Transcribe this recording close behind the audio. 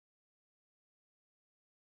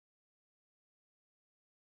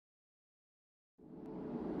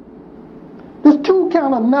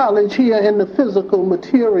kind of knowledge here in the physical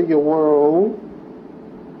material world.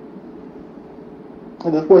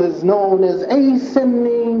 It is what is known as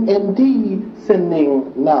ascending and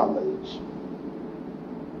descending knowledge.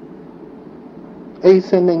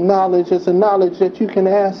 Ascending knowledge is a knowledge that you can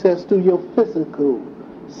access through your physical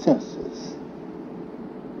senses.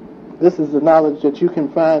 This is the knowledge that you can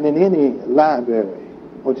find in any library,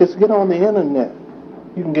 or just get on the internet.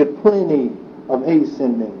 You can get plenty of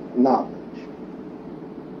ascending knowledge.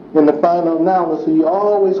 In the final analysis, you're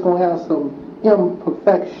always going to have some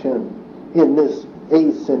imperfection in this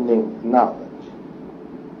ascending knowledge.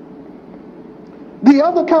 The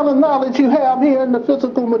other kind of knowledge you have here in the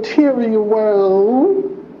physical material world,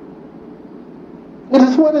 it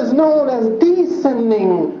is what is known as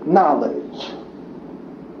descending knowledge.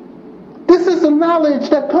 This is the knowledge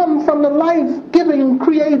that comes from the life-giving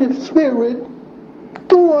creative spirit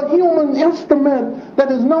through a human instrument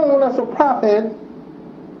that is known as a prophet,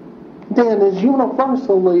 then is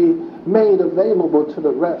universally made available to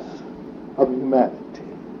the rest of humanity.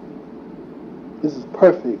 This is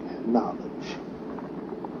perfect knowledge.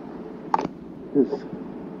 This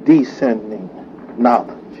descending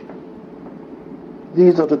knowledge.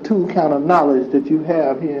 These are the two kind of knowledge that you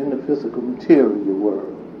have here in the physical material world.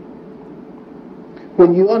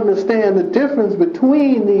 When you understand the difference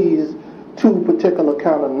between these two particular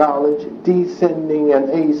kind of knowledge, descending and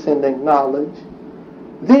ascending knowledge,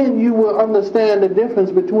 then you will understand the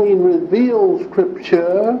difference between revealed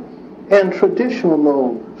scripture and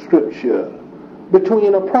traditional scripture,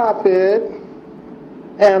 between a prophet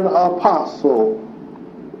and an apostle,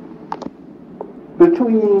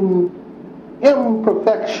 between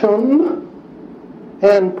imperfection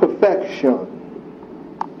and perfection.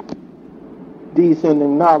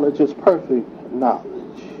 Descending knowledge is perfect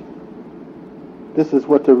knowledge. This is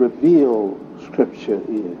what the revealed scripture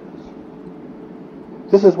is.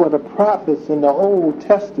 This is what the prophets in the Old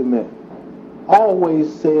Testament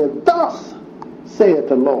always said, "Thus saith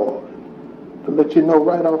the Lord," to let you know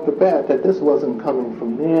right off the bat that this wasn't coming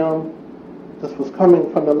from them. This was coming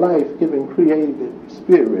from the life-giving creative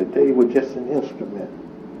spirit. They were just an instrument.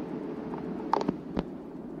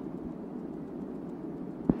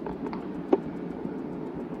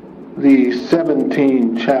 The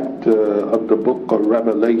 17th chapter of the book of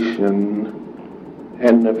Revelation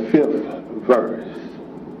and the 5th verse.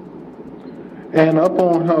 And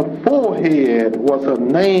upon her forehead was a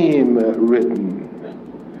name written,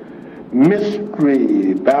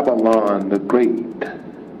 Mystery Babylon the Great,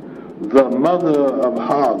 the mother of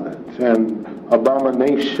harlots and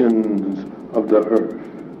abominations of the earth.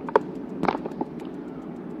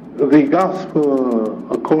 The Gospel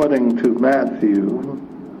according to Matthew,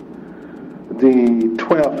 the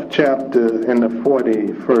 12th chapter and the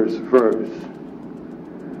 41st verse.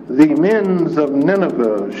 The men of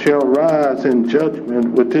Nineveh shall rise in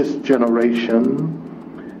judgment with this generation,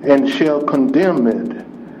 and shall condemn it,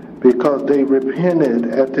 because they repented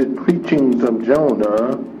at the preachings of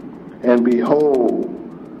Jonah, and behold,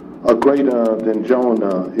 a greater than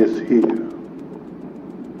Jonah is here.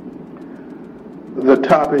 The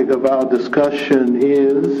topic of our discussion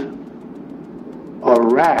is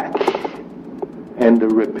Iraq and the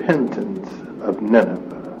repentance of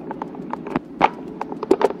Nineveh.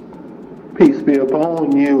 Peace be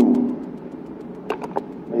upon you.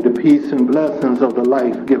 May the peace and blessings of the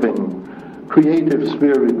life-giving creative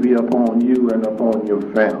spirit be upon you and upon your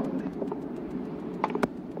family.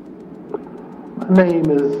 My name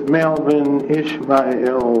is Melvin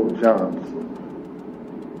Ishmael Johnson.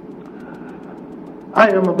 I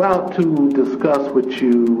am about to discuss with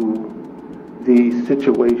you the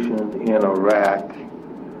situation in Iraq.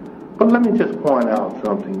 But let me just point out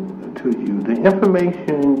something to you. The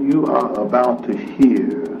information you are about to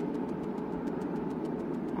hear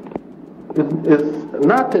is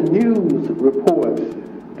not the news reports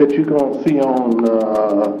that you're going to see on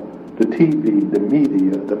the TV, the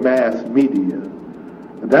media, the mass media.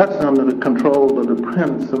 That's under the control of the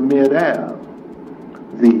Prince of Mid-Ab,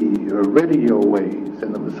 the radio waves,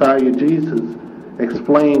 and the Messiah Jesus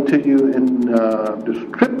explained to you in the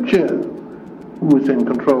scripture who is in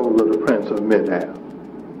control of the Prince of Mid-Ab.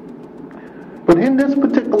 But in this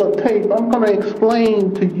particular tape, I'm going to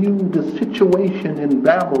explain to you the situation in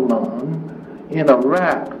Babylon, in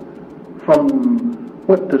Iraq, from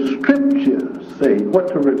what the scriptures say, what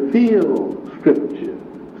the revealed scriptures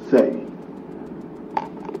say.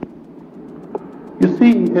 You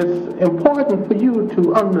see, it's important for you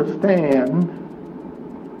to understand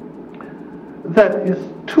that it's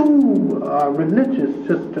two religious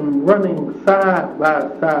systems running side by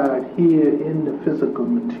side here in the physical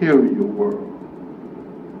material world.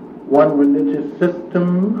 one religious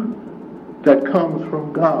system that comes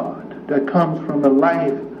from God, that comes from the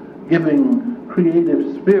life-giving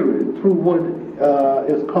creative spirit through what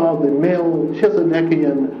is called the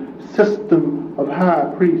Melchizedekian system of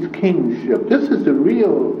high priest kingship. This is the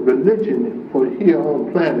real religion for here on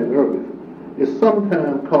planet Earth. It's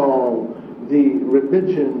sometimes called the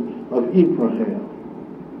religion of Abraham.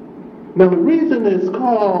 Now, the reason it's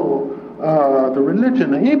called the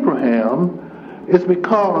religion of Abraham is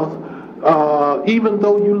because even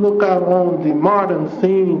though you look out on the modern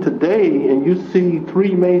scene today and you see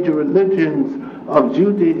three major religions of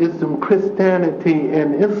Judaism, Christianity,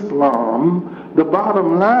 and Islam, the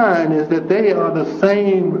bottom line is that they are the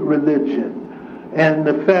same religion. And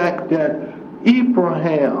the fact that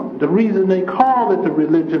Abraham, the reason they call it the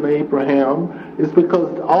religion of Abraham is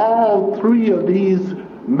because all three of these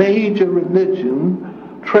major religions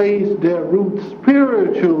trace their roots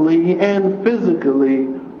spiritually and physically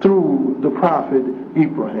through the prophet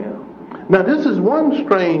Abraham. Now, this is one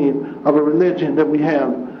strain of a religion that we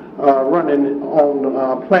have running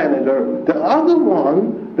on planet Earth. The other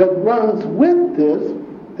one that runs with this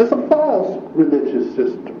is a false religious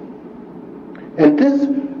system. And this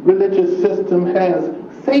religious system has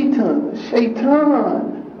Satan,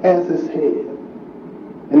 Shaitan, as its head.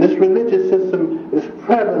 And this religious system is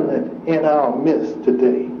prevalent in our midst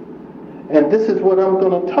today. And this is what I'm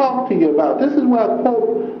going to talk to you about. This is where I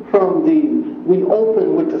quote from we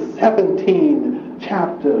open with the 17th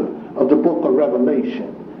chapter of the book of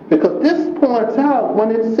Revelation. Because this points out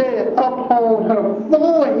when it said upon her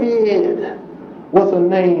forehead was a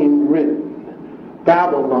name written,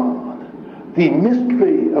 Babylon, the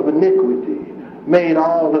mystery of iniquity, made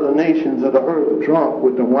all of the nations of the earth drunk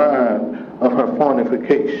with the wine of her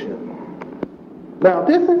fornication. Now,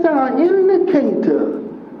 this is our indicator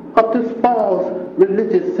of this false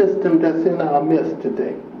religious system that's in our midst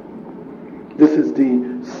today. This is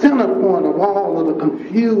the center point of all of the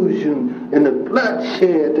confusion and the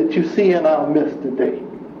bloodshed that you see in our midst today.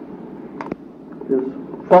 This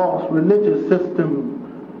false religious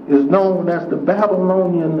system is known as the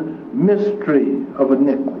Babylonian mystery of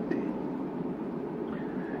iniquity.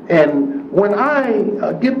 And when I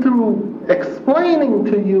get through explaining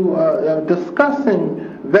to you,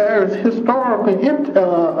 discussing various historical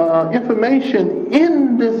information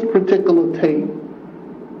in this particular tape,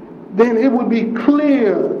 then it would be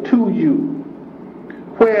clear to you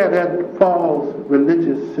where that false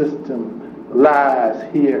religious system lies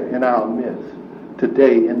here in our midst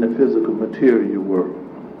today in the physical material world.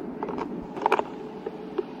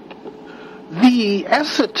 The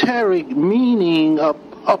esoteric meaning of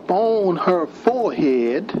upon her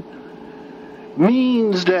forehead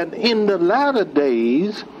means that in the latter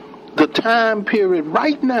days, the time period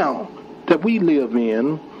right now that we live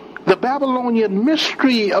in, the Babylonian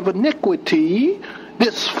mystery of iniquity,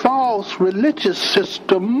 this false religious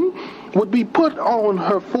system, would be put on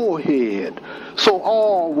her forehead, so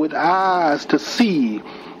all with eyes to see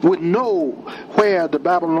would know where the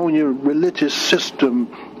Babylonian religious system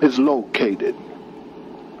is located.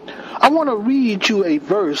 I want to read you a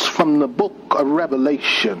verse from the book of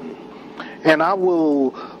Revelation, and I will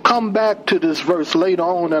come back to this verse later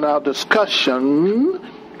on in our discussion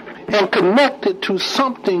and connect it to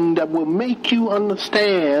something that will make you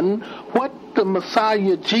understand what the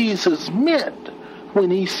Messiah Jesus meant when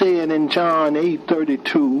he said in John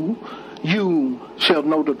 8:32, "You shall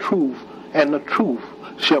know the truth, and the truth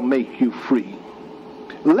shall make you free."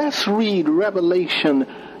 Let's read Revelation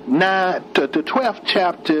 9, the 12th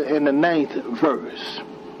chapter and the 9th verse.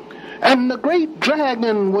 "And the great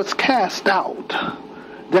dragon was cast out,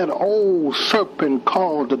 that old serpent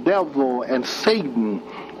called the devil and Satan,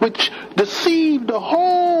 which deceived the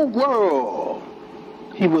whole world.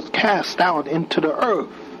 He was cast out into the earth,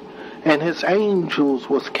 and his angels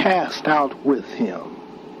was cast out with him."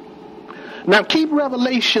 Now keep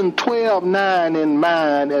Revelation 12:9 in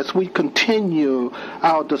mind as we continue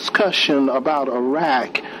our discussion about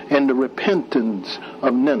Iraq and the repentance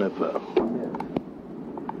of Nineveh.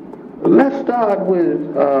 Let's start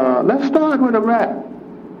with Iraq,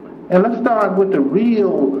 and let's start with the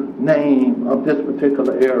real name of this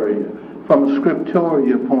particular area from a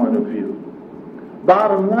scriptorial point of view.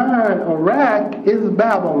 Bottom line, Iraq is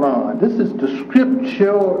Babylon. This is the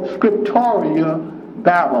scriptorial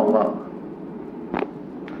Babylon.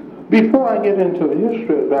 Before I get into the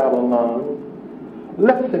history of Babylon,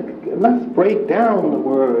 let's break down the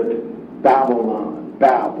word Babylon,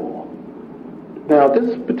 Babel. Now,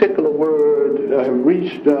 this particular word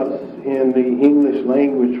reached us in the English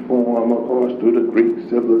language form, of course, through the Greek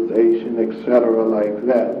civilization, etc., like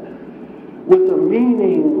that, with the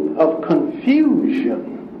meaning of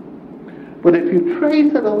confusion But if you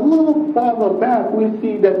trace it a little farther back, we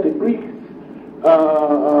see that the Greeks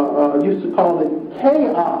used to call it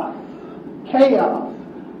chaos. Chaos.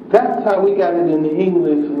 That's how we got it in the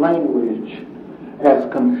English language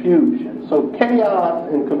as confusion. So chaos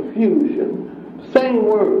and confusion, same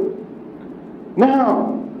word.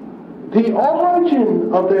 Now, the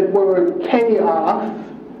origin of that word chaos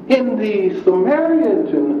in the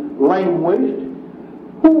Sumerian language,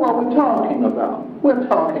 who are we talking about? We're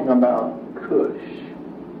talking about Cush.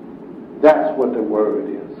 That's what the word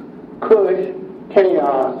is. Cush,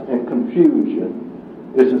 chaos, and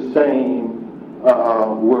confusion is the same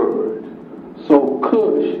word. So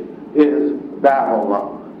Cush is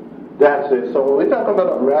Babylon. That's it. So when we're talking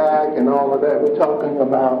about Iraq and all of that, we're talking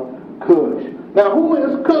about Cush. Now, who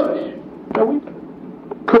is Cush?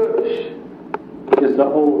 Cush is the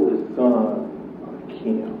oldest son of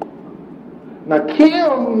Kim. Now,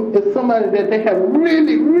 Kim is somebody that they have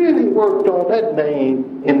really, really worked on that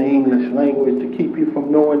name in the English language to keep you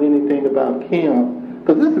from knowing anything about Kim,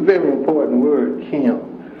 because this is a very important word,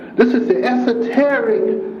 Kim. This is the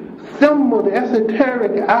esoteric symbol, the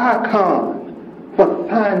esoteric icon for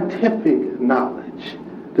scientific knowledge.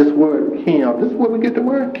 This word Kim. This is where we get the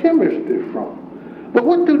word chemistry from. But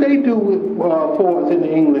what do they do for us in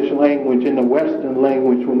the English language, in the Western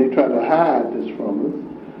language, when they try to hide this from us?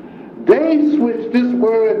 They switch this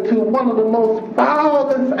word to one of the most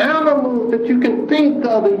foulest animals that you can think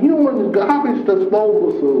of, the human garbage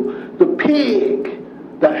disposal, the pig,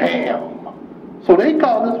 the ham. So they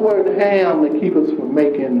call this word ham to keep us from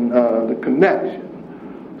making the connection.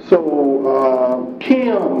 So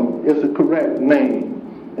Kim is the correct name.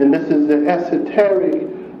 And this is the esoteric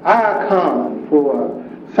icon for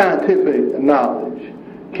scientific knowledge.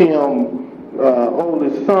 Kim's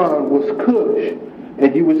oldest son was Cush.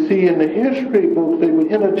 And you would see in the history books, they would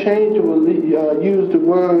interchangeably use the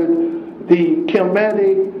word the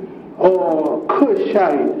Kemetic or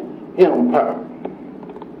Kushite Empire.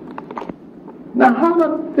 Now,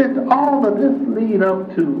 how did all of this lead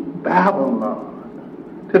up to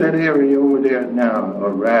Babylon, to that area over there now,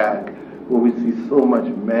 Iraq, where we see so much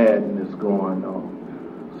madness going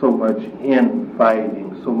on, so much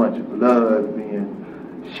infighting, so much blood being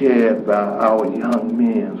shed by our young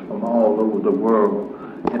men from all over the world.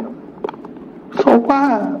 So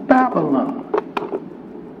why Babylon?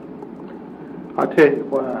 I'll tell you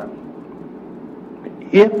why.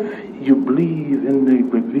 If you believe in the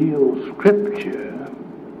revealed scripture,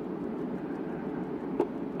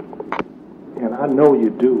 and I know you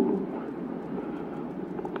do,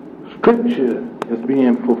 scripture is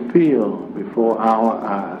being fulfilled before our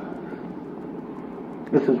eyes.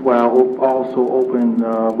 This is why I also open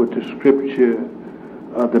with the scripture,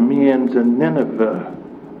 the men of Nineveh.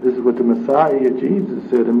 This is what the Messiah, Jesus,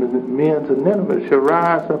 said. The men of Nineveh shall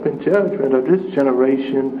rise up in judgment of this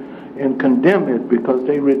generation and condemn it, because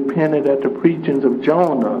they repented at the preachings of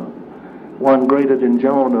Jonah. One greater than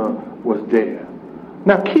Jonah was there.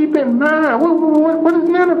 Now keep in mind, what is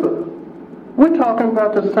Nineveh? We're talking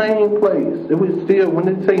about the same place. When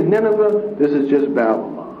they say Nineveh, this is just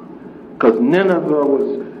Babylon. Because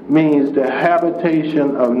Nineveh means the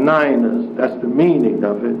habitation of Ninus. That's the meaning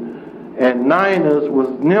of it. And Ninus was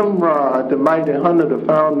Nimrod, the mighty hunter, the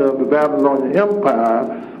founder of the Babylonian Empire,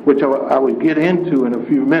 which I would get into in a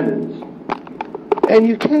few minutes. And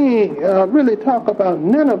you can't really talk about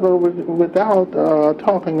Nineveh without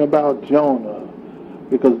talking about Jonah,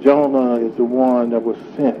 because Jonah is the one that was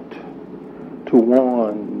sent to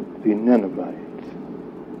warn the Ninevites.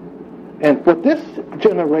 And for this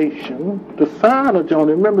generation, the sign of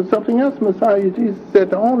Jonah, remember something else Messiah Jesus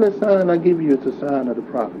said, the only sign I give you is the sign of the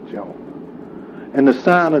prophet Jonah. And the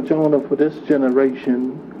sign of Jonah for this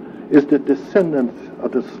generation is the descendants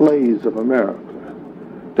of the slaves of America,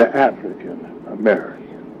 the African American.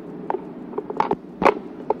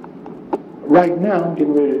 Right now, I'm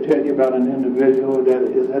getting ready to tell you about an individual that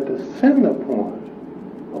is at the center point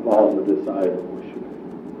of all of this idol worship.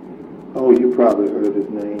 Oh, you probably heard his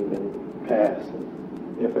name in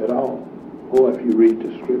passing, if at all, or if you read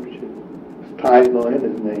the scripture. His title and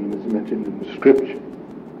his name is mentioned in the scripture.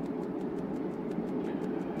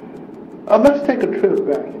 Let's take a trip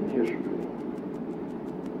back in history.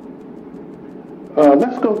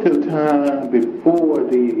 Let's go to the time before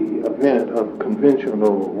the event of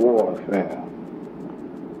conventional warfare,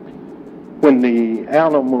 when the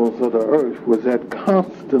animals of the earth was at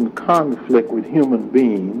constant conflict with human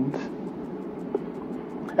beings,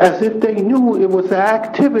 as if they knew it was the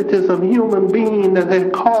activities of human beings that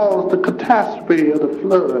had caused the catastrophe of the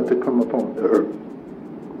flood to come upon the earth.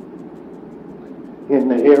 In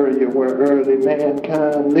the area where early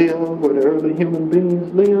mankind lived, where the early human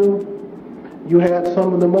beings lived, You had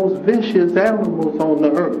some of the most vicious animals on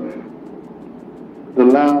the earth. The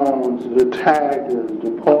lions, the tigers,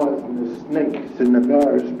 the poisonous snakes, and the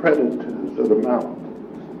various predators of the mountains.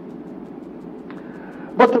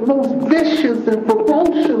 But the most vicious and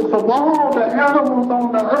ferocious of all the animals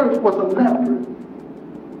on the earth was a leopard.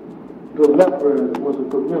 The leopard was a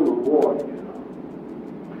guerrilla warrior.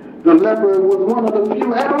 The leopard was one of the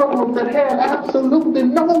few animals that had absolutely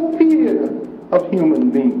no fear of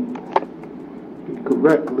human beings. He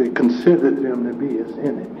correctly considered them to be his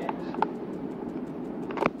enemies.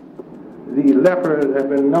 The leopard had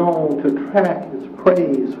been known to track his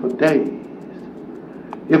prey for days.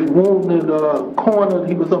 If wounded or cornered,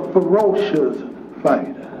 he was a ferocious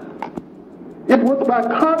fighter. It was by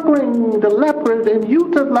conquering the leopard and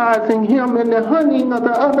utilizing him in the hunting of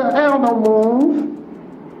the other animals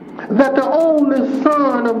that the oldest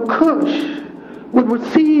son of Cush would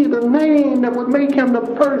receive a name that would make him the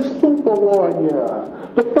first super warrior,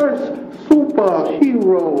 the first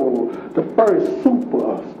superhero, the first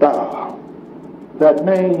superstar. That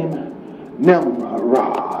name,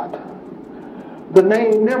 Nimrod. The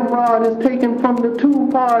name Nimrod is taken from the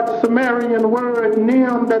two-part Sumerian word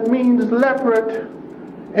Nim, that means leopard,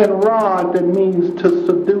 and Rod, that means to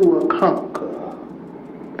subdue or conquer.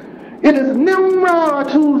 It is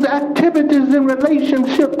Nimrod whose activities in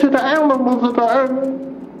relationship to the animals of the earth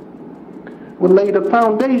would lay the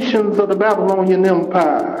foundations of the Babylonian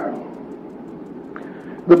Empire.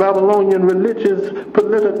 The Babylonian religious,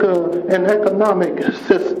 political, and economic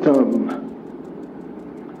system.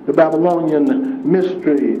 The Babylonian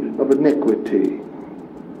mystery of iniquity.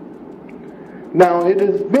 Now, it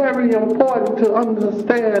is very important to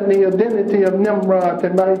understand the identity of Nimrod, the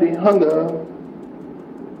mighty hunter,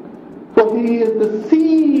 for he is the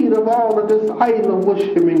seed of all of this idol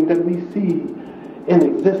worshiping that we see in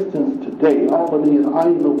existence today. All of these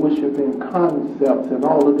idol worshiping concepts and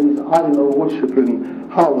all of these idol worshiping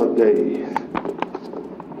holidays.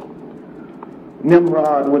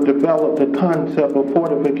 Nimrod would develop the concept of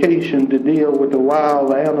fortification to deal with the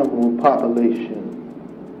wild animal population.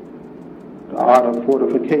 The art of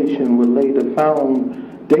fortification would lay the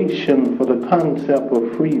foundation for the concept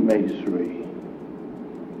of Freemasonry.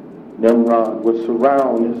 Nimrod would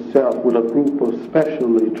surround himself with a group of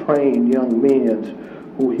specially trained young men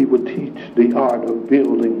who he would teach the art of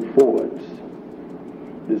building forts.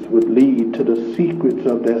 This would lead to the secrets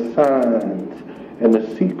of their signs and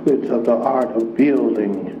the secrets of the art of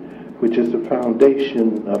building, which is the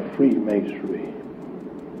foundation of Freemasonry.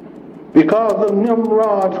 Because of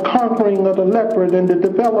Nimrod's conquering of the leopard and the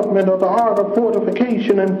development of the art of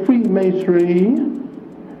fortification and Freemasonry,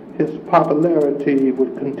 his popularity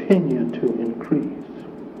would continue to increase.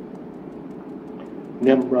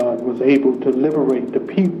 Nimrod was able to liberate the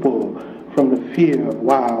people from the fear of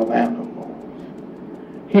wild animals.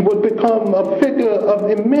 He would become a figure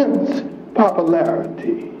of immense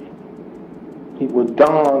popularity. He would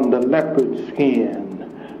don the leopard skin,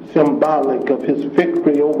 symbolic of his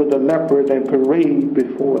victory over the leopard, and parade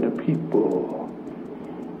before the people.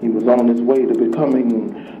 He was on his way to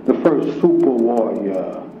becoming the first super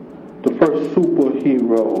warrior, the first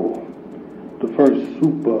superhero, the first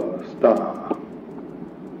superstar.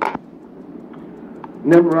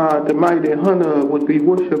 Nimrod, the mighty hunter, would be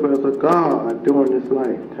worshipped as a god during his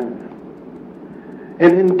lifetime.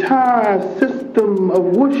 An entire system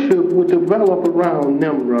of worship would develop around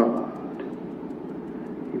Nimrod.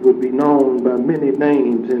 He would be known by many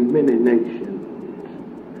names in many nations.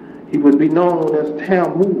 He would be known as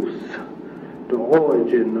Tammuz, the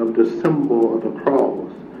origin of the symbol of the cross,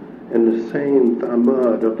 and the same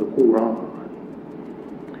Talmud of the Quran.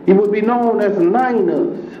 He would be known as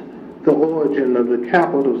Ninus, the origin of the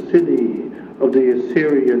capital city of the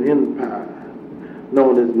Assyrian Empire,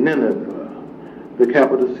 known as Nineveh. The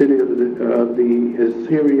capital city of the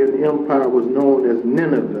Assyrian Empire was known as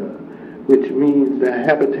Nineveh, which means the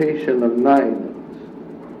habitation of Ninus.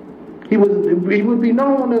 He would be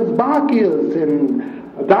known as Bacchus and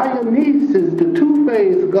Dionysus, the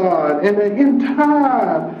two-faced god, and the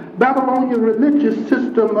entire Babylonian religious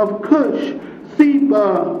system of Cush,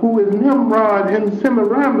 Seba, who is Nimrod, and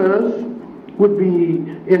Semiramis, would be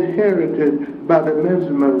inherited by the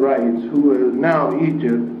Mesmerites, who is now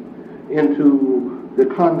Egypt, into the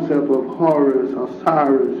concept of Horus,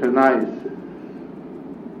 Osiris, and Isis.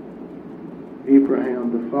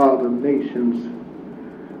 Abraham, the father of nations,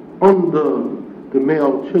 under the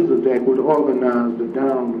Melchizedek, would organize the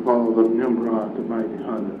downfall of Nimrod, the mighty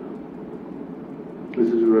hunter. This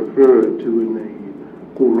is referred to in the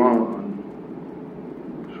Quran,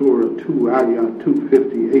 Surah 2, Ayah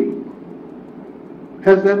 258.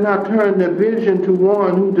 Has that not turned their vision to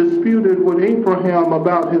one who disputed with Abraham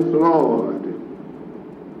about his Lord?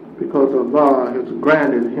 Because Allah has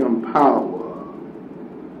granted him power.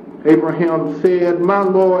 Abraham said, my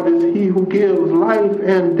Lord is he who gives life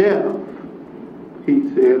and death.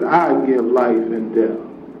 He said, I give life and death.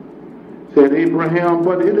 Said Abraham,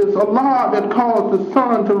 but it is Allah that caused the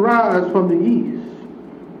sun to rise from the east.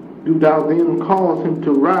 Do thou then cause him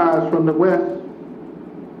to rise from the west?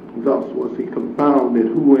 Thus was he confounded,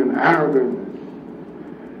 who in arrogance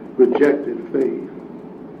rejected faith.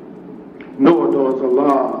 Nor does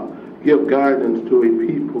Allah give guidance to a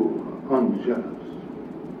people unjust.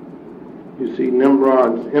 You see,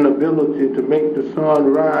 Nimrod's inability to make the sun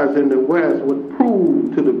rise in the west would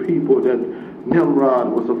prove to the people that Nimrod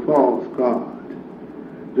was a false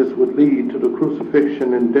god. This would lead to the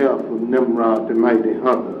crucifixion and death of Nimrod, the mighty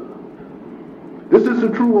hunter. This is the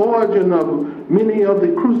true origin of many of the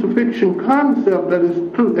crucifixion concept that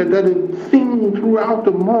is seen throughout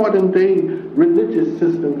the modern day religious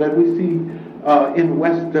system that we see in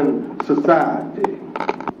Western society.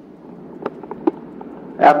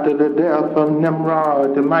 After the death of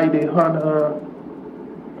Nimrod, the mighty hunter,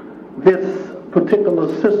 this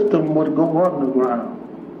particular system would go underground.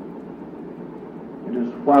 It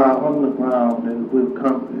is why underground it will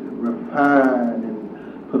come refined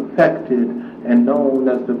and perfected and known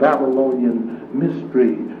as the Babylonian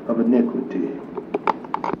mystery of iniquity.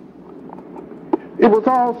 It was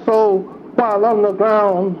also while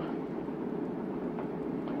underground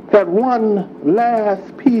that one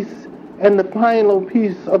last piece and the final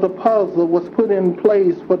piece of the puzzle was put in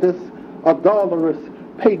place for this idolatrous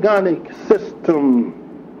paganic system.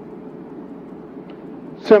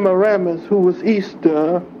 Semiramis, who was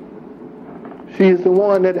Easter, she is the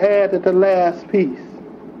one that added the last piece.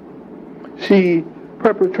 She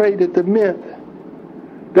perpetrated the myth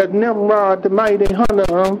that Nimrod, the mighty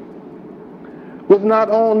hunter, was not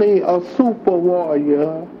only a super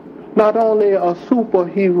warrior, not only a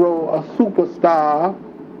superhero, a superstar,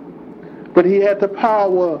 but he had the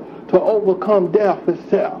power to overcome death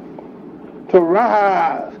itself, to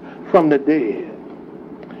rise from the dead.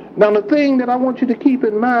 Now the thing that I want you to keep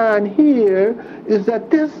in mind here is that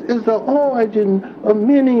this is the origin of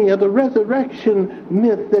many of the resurrection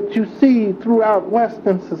myths that you see throughout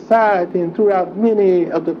Western society and throughout many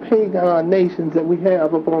of the pagan nations that we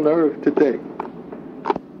have upon the earth today.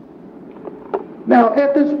 Now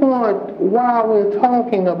at this point, while we're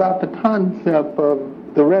talking about the concept of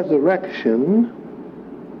the resurrection,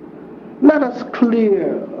 let us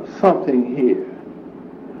clear something here.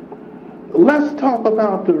 Let's talk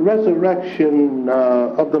about the resurrection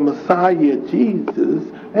of the Messiah Jesus,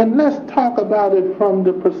 and let's talk about it from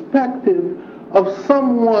the perspective of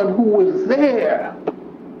someone who was there,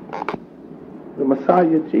 the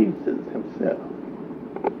Messiah Jesus himself.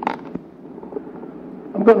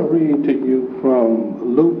 I'm going to read to you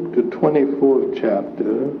from Luke, the 24th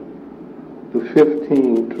chapter, the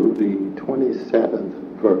 15th through the 27th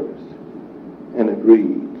verse, and it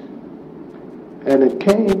reads, And it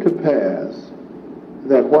came to pass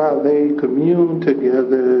that while they communed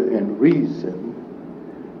together and reasoned,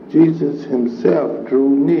 Jesus himself drew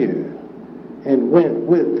near and went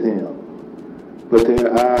with them, but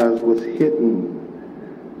their eyes was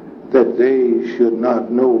hidden that they should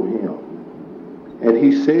not know him. And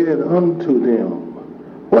he said unto them,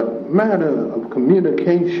 What manner of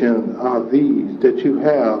communication are these that you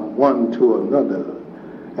have one to another,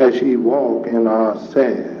 as ye walk and are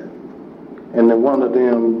sad? And then one of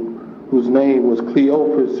them, whose name was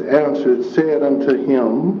Cleophas, answered, said unto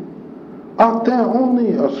him, Art thou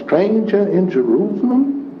only a stranger in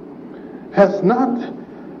Jerusalem? Hast not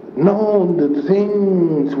known the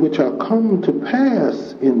things which are come to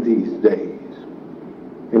pass in these days?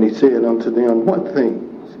 And he said unto them, What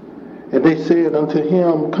things? And they said unto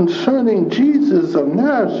him, Concerning Jesus of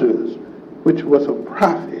Nazareth, which was a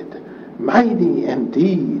prophet, mighty in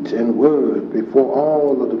deeds and word before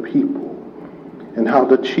all of the people, and how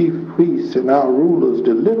the chief priests and our rulers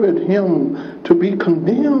delivered him to be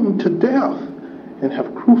condemned to death and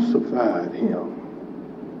have crucified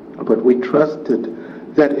him. But we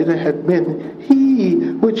trusted that it had been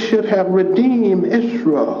he which should have redeemed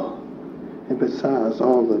Israel. And besides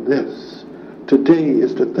all of this, today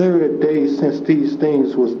is the third day since these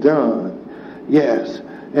things was done. Yes,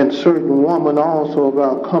 and certain woman also of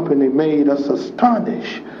our company made us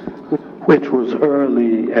astonished, which was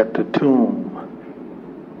early at the tomb.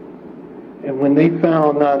 And when they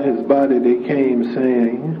found not his body, they came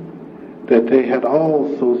saying that they had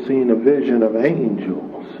also seen a vision of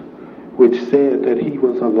angels, which said that he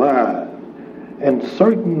was alive. And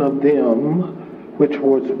certain of them which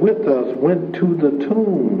was with us, went to the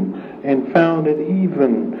tomb and found it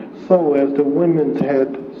even so as the women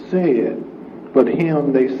had said, but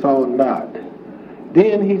him they saw not.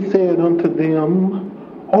 Then he said unto them,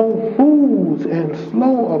 O fools, and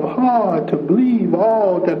slow of heart to believe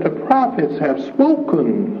all that the prophets have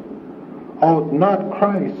spoken. Ought not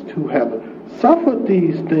Christ to have suffered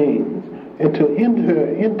these things, and to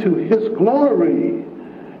enter into his glory?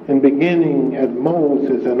 And beginning at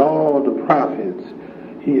Moses and all the prophets,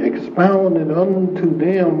 he expounded unto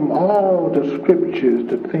them all the scriptures,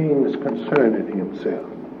 the things concerning himself.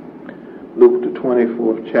 Luke the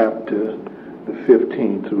 24th chapter, the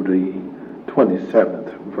 15th through the 27th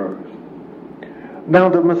verse. Now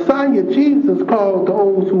the Messiah Jesus called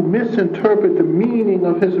those who misinterpret the meaning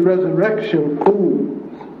of his resurrection fools.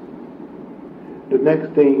 The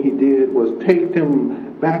next thing he did was take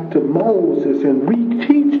them back to Moses and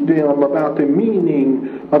reteach them about the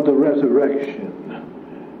meaning of the resurrection.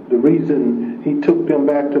 The reason he took them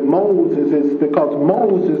back to Moses is because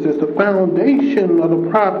Moses is the foundation of the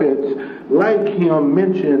prophets, like him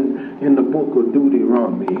mentioned in the book of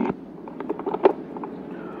Deuteronomy.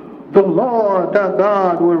 The Lord thy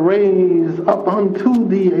God will raise up unto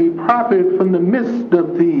thee a prophet from the midst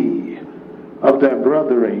of thee, of thy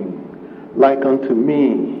brethren, like unto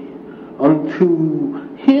me.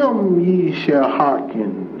 Unto him ye shall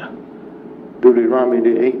hearken. Deuteronomy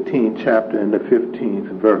the 18th chapter and the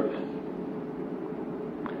 15th verse.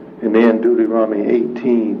 And then Deuteronomy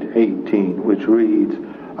 18:18, which reads,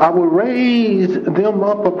 I will raise them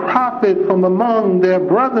up a prophet from among their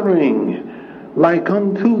brethren, like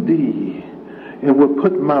unto thee, and will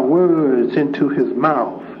put my words into his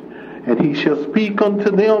mouth, and he shall speak unto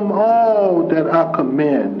them all that I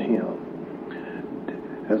command him.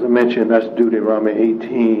 As I mentioned, that's Deuteronomy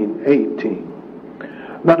 18:18.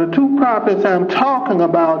 Now the two prophets I'm talking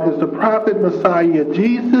about is the prophet Messiah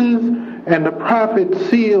Jesus and the prophet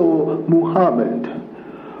Seal Muhammad.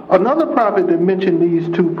 Another prophet that mentioned these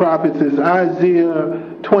two prophets is Isaiah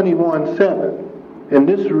 21:7. And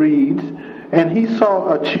this reads, And he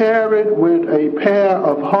saw a chariot with a pair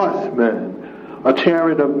of horsemen, a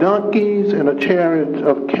chariot of donkeys and a chariot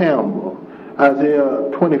of camel. Isaiah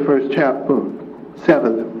 21st chapter,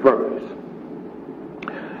 7th verse.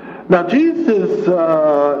 Now Jesus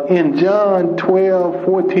in John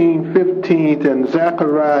 12:14-15 and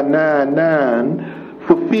Zechariah 9:9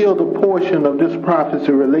 fulfilled a portion of this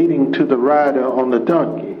prophecy relating to the rider on the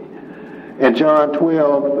donkey. And John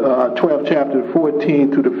 12 chapter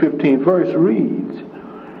 14 to the 15th verse reads,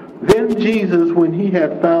 Then Jesus, when he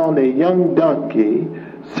had found a young donkey,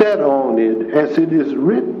 sat on it, as it is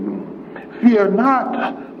written, Fear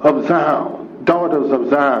not of Zion, daughters of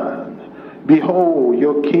Zion. Behold,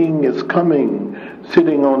 your king is coming,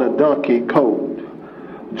 sitting on a donkey colt.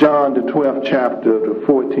 John the 12th chapter, the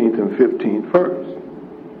 14th and 15th verse.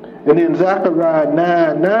 And then Zechariah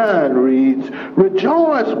 9:9 reads,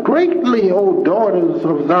 Rejoice greatly, O daughters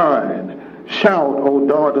of Zion. Shout, O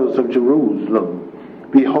daughters of Jerusalem.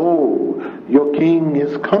 Behold, your king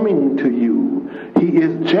is coming to you. He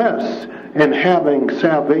is just and having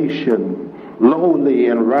salvation, lowly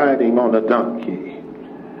and riding on a donkey.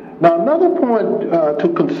 Now another point to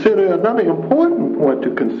consider, another important point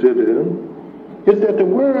to consider, is that the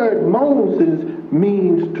word Moses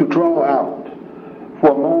means to draw out.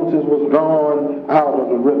 For Moses was drawn out of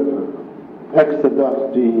the river.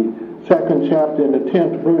 Exodus, the 2nd chapter and the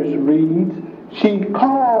 10th verse reads, She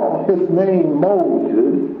called his name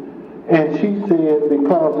Moses, and she said,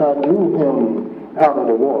 Because I drew him out of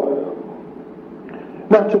the water.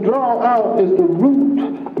 Now to draw out is the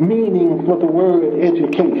root meaning for the word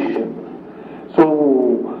education.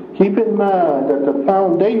 So keep in mind that the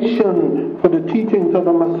foundation for the teachings of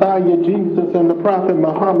the Messiah Jesus and the prophet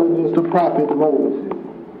Muhammad is the prophet Moses.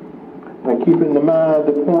 Now keep in mind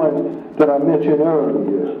the point that I mentioned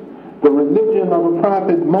earlier. The religion of the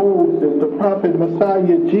prophet Moses, the prophet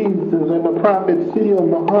Messiah Jesus, and the prophet Seal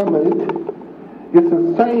Muhammad is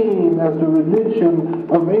the same as the religion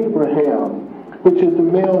of Abraham, which is the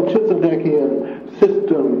Melchizedekian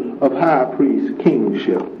system of high priest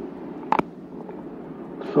kingship.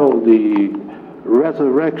 So the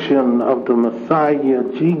resurrection of the Messiah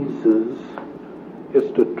Jesus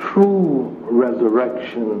is the true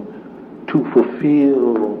resurrection to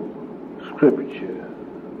fulfill Scripture.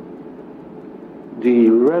 The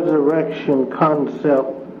resurrection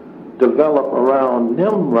concept developed around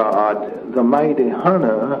Nimrod, the mighty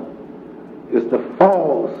hunter, is the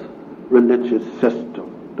false religious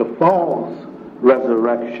system, the false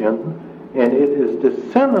resurrection, and it is the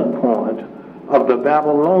center point of the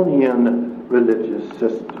Babylonian religious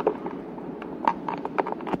system.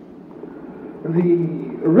 The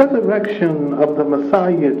resurrection of the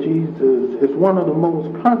Messiah Jesus is one of the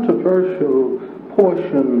most controversial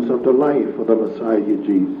portions of the life of the Messiah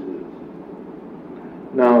Jesus.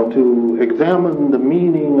 Now, to examine the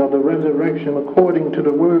meaning of the resurrection according to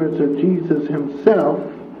the words of Jesus himself,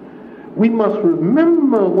 we must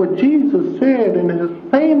remember what Jesus said in his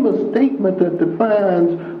famous statement that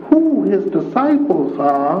defines who his disciples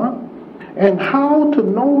are and how to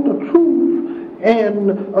know the truth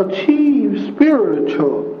and achieve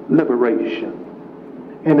spiritual liberation.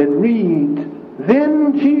 And it reads,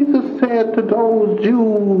 "Then Jesus said to those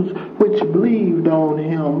Jews which believed on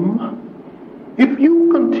him, if you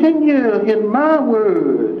continue in my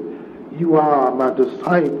word, you are my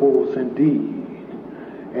disciples indeed,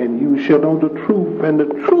 and you shall know the truth, and the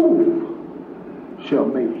truth shall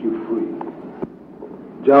make you free."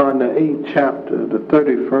 John the 8th chapter, the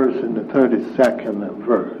 31st and the 32nd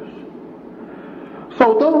verse.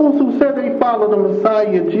 So those who said they follow the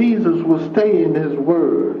Messiah Jesus will stay in his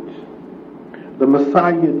words. The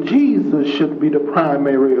Messiah Jesus should be the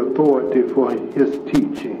primary authority for his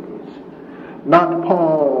teachings, not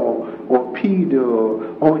Paul or Peter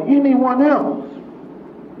or anyone else.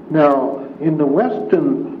 Now, in the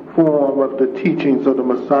Western form of the teachings of the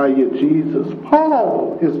Messiah Jesus,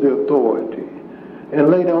 Paul is the authority. And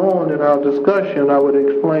later on in our discussion, I would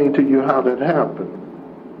explain to you how that happened.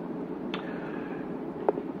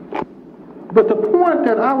 But the point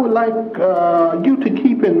that I would like you to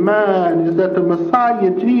keep in mind is that the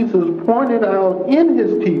Messiah Jesus pointed out in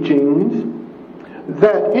his teachings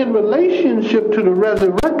that in relationship to the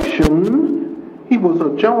resurrection, he was a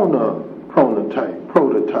Jonah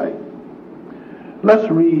prototype.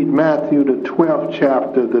 Let's read Matthew the 12th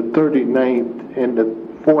chapter, the 39th and the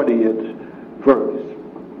 40th verse.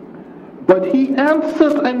 "But he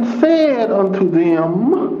answered and said unto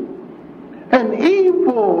them, An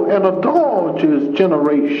evil and adulterous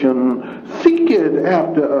generation seeketh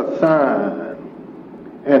after a sign,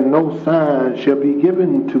 and no sign shall be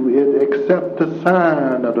given to it except the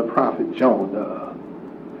sign of the prophet Jonah.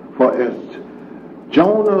 For as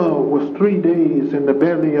Jonah was 3 days in the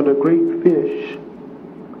belly of the great fish,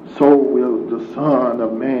 so will the Son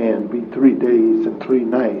of Man be 3 days and 3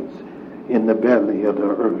 nights in the belly of the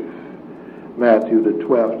earth." Matthew the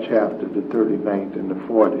 12th chapter, the 39th and the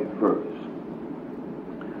 40th verse.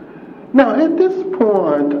 Now, at this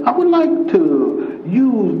point, I would like to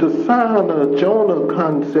use the sign of Jonah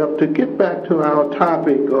concept to get back to our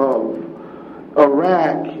topic of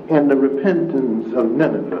Iraq and the repentance of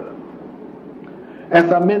Nineveh.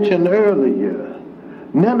 As I mentioned earlier,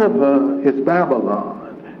 Nineveh is Babylon,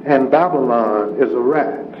 and Babylon is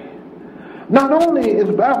Iraq. Not only is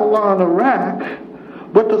Babylon Iraq,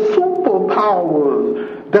 but the superpowers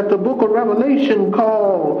that the book of Revelation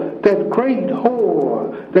called that great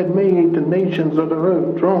whore that made the nations of the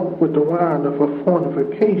earth drunk with the wine of her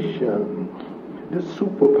fornication, this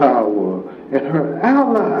superpower and her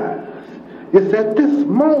allies is at this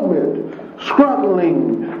moment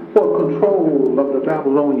struggling for control of the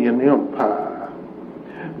Babylonian Empire.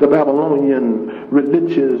 The Babylonian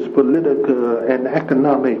religious, political, and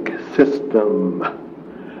economic system.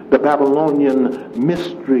 The Babylonian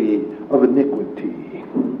mystery of iniquity.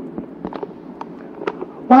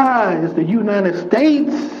 Why is the United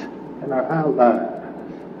States and our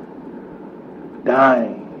allies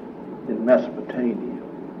dying in Mesopotamia?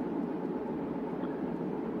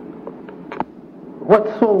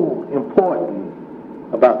 What's so important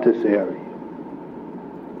about this area?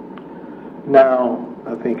 Now,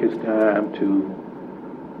 I think it's time to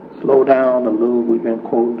slow down a little. We've been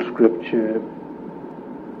quoting scripture.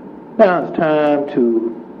 Now it's time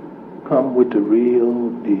to come with the real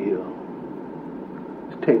deal.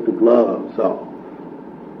 Let's take the gloves off.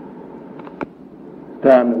 It's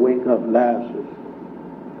time to wake up Lazarus.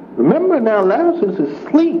 Remember now, Lazarus is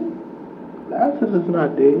asleep. Lazarus is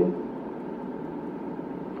not dead.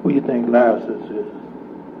 Who do you think Lazarus is?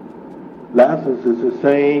 Lazarus is the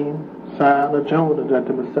same sign of Jonah that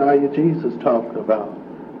the Messiah Jesus talked about.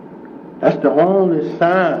 That's the only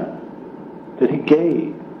sign that he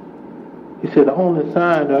gave. He said, the only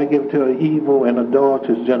sign that I give to an evil and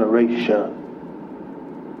adulterous generation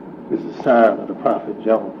is the sign of the prophet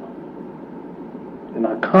Jonah. And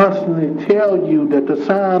I constantly tell you that the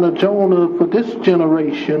sign of Jonah for this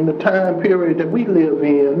generation, the time period that we live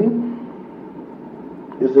in,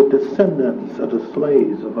 is the descendants of the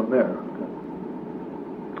slaves of America.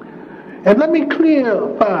 And let me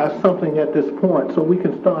clarify something at this point so we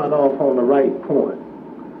can start off on the right point.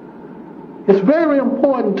 It's very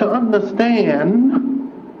important to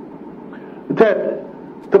understand that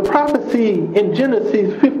The prophecy in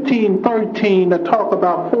Genesis 15:13 that talk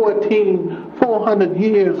about 400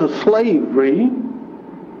 years of slavery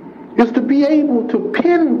is to be able to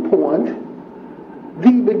pinpoint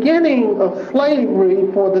the beginning of slavery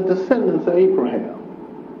for the descendants of Abraham.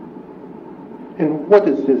 And what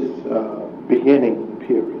is this beginning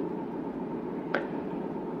period?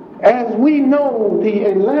 As we know, the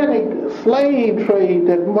Atlantic slave trade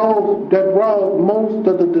that brought most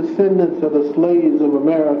of the descendants of the slaves of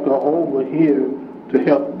America over here to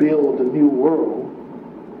help build a new world.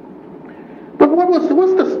 But what's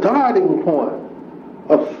the starting point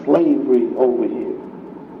of slavery over here?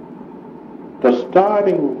 The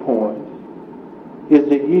starting point is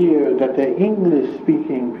the year that the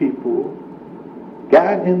English-speaking people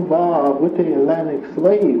got involved with the Atlantic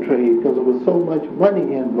slave trade because there was so much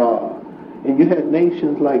money involved. And you had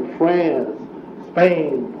nations like France,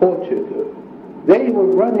 Spain, Portugal. They were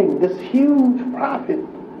running this huge profit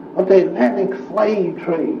of the Atlantic slave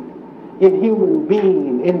trade in human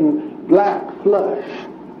being, in black flesh.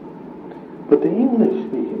 But the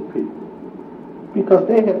English-speaking people, because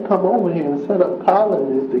they had come over here and set up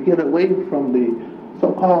colonies to get away from the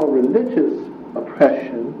so-called religious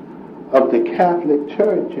oppression of the Catholic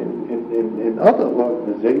Church and other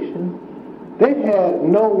organizations, they had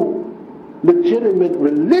no legitimate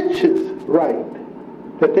religious right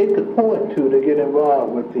that they could point to get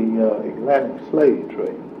involved with the Atlantic slave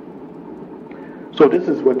trade. So this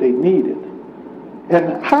is what they needed.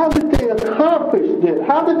 And how did they accomplish this?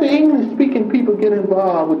 How did the English-speaking people get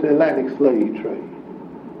involved with the Atlantic slave trade?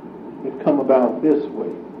 It come about this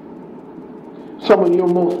way. Some of your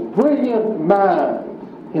most brilliant minds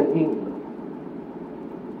in England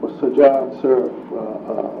was Sir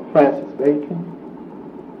Francis Bacon,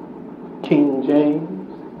 King James,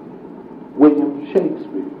 William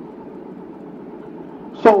Shakespeare.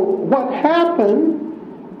 So what happened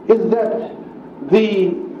is that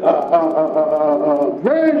the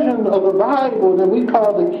version of the Bible that we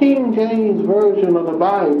call the King James Version of the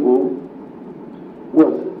Bible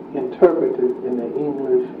was interpreted in the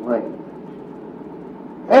English language.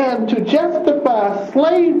 And to justify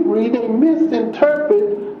slavery, they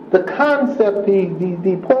misinterpret the concept,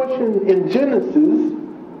 the portion in Genesis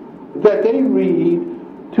that they read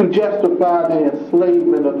to justify the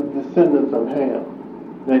enslavement of the descendants of Ham.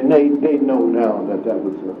 And they know now that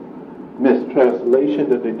was a mistranslation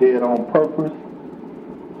that they did on purpose.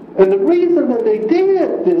 And the reason that they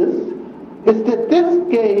did this is that this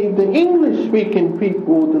gave the English-speaking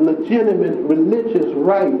people the legitimate religious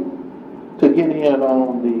right to get in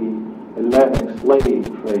on the Atlantic slave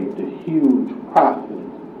trade, the huge profit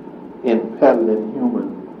in peddling human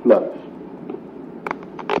flesh.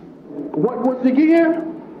 What was the year?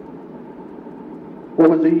 What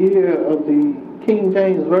was the year of the King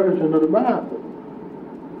James Version of the Bible?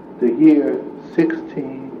 The year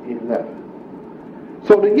 1611.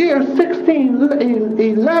 So the year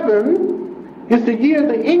 1611 is the year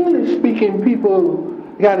the English-speaking people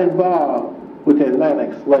got involved with the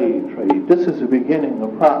Atlantic slave trade. This is the beginning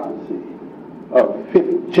of prophecy of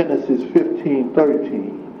Genesis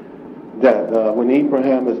 15:13, that when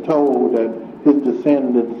Abraham is told that his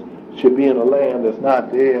descendants should be in a land that's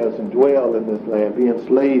not theirs and dwell in this land, be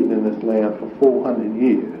enslaved in this land for 400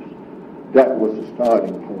 years. That was the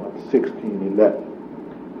starting point, 1611.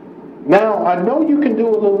 Now, I know you can do a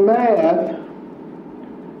little math.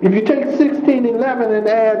 If you take 1611 and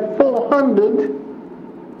add 400,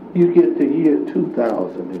 you get the year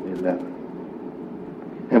 2011.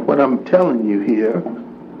 And what I'm telling you here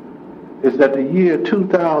is that the year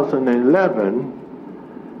 2011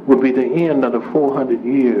 will be the end of the 400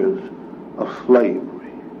 years of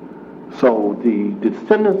slavery. So the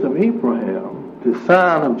descendants of Abraham, the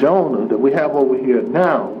son of Jonah that we have over here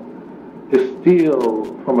now, is still,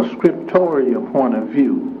 from a scriptorial point of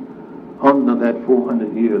view, under that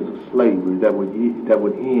 400 years of slavery that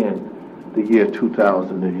would end the year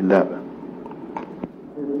 2011.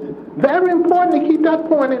 It's very important to keep that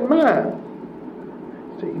point in mind.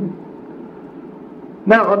 See?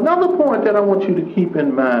 Now, another point that I want you to keep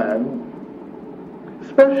in mind,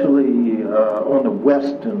 especially on the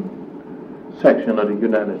western section of the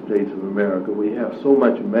United States of America, we have so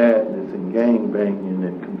much madness and gangbanging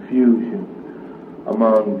and confusion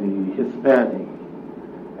among the Hispanic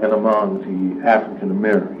and among the African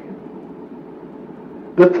American.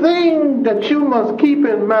 The thing that you must keep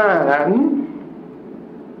in mind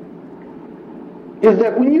is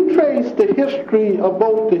that when you trace the history of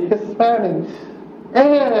both the Hispanics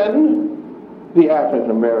and the African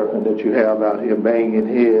American that you have out here banging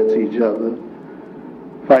heads each other,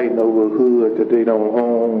 fighting over a hood that they don't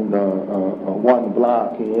own one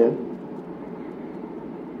block in,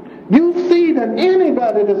 You see that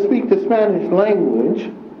anybody that speaks the Spanish language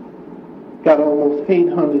got almost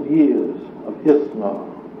 800 years of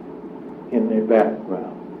Islam in their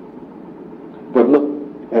background. But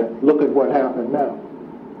look at what happened now.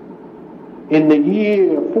 In the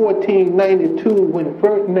year 1492, when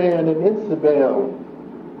Ferdinand and Isabel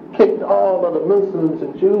kicked all of the Muslims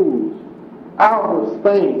and Jews out of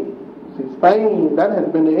Spain. See, Spain, that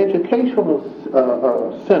had been the educational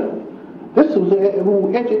center. This was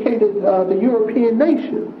who educated the European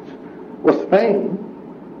nations, was Spain.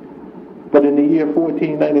 But in the year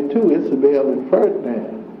 1492, Isabel and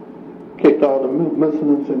Ferdinand kicked all the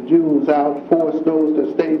Muslims and Jews out, forced those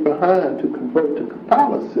that stayed behind to convert to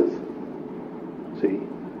Catholicism. See?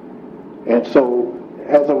 And so,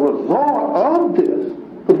 as a result of this,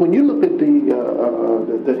 because when you look at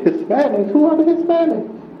the Hispanics, who are the Hispanics?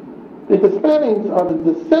 The Hispanics are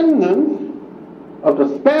the descendants of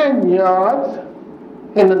the Spaniards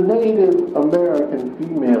and the Native American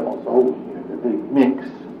females over here that they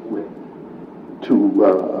mixed with to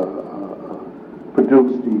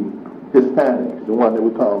produce the Hispanics, the one that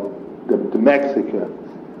we call the Mexicans.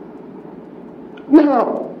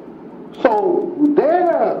 Now, so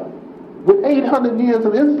there, with 800 years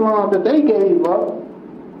of Islam that they gave up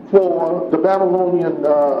for the Babylonian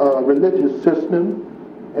religious system,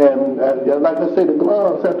 and like I say, the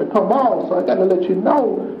gloves have to come off, so I got to let you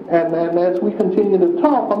know. And as we continue to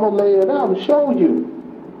talk, I'm going to lay it out and show you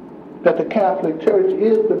that the Catholic Church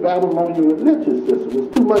is the Babylonian religious system.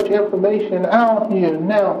 There's too much information out here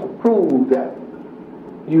now to prove that.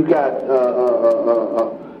 You got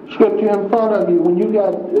scripture in front of you. When you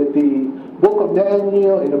got the book of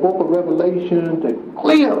Daniel and the book of Revelation that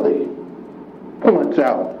clearly points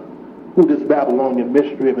out who this Babylonian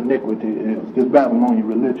mystery of iniquity is, this Babylonian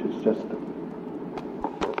religious system.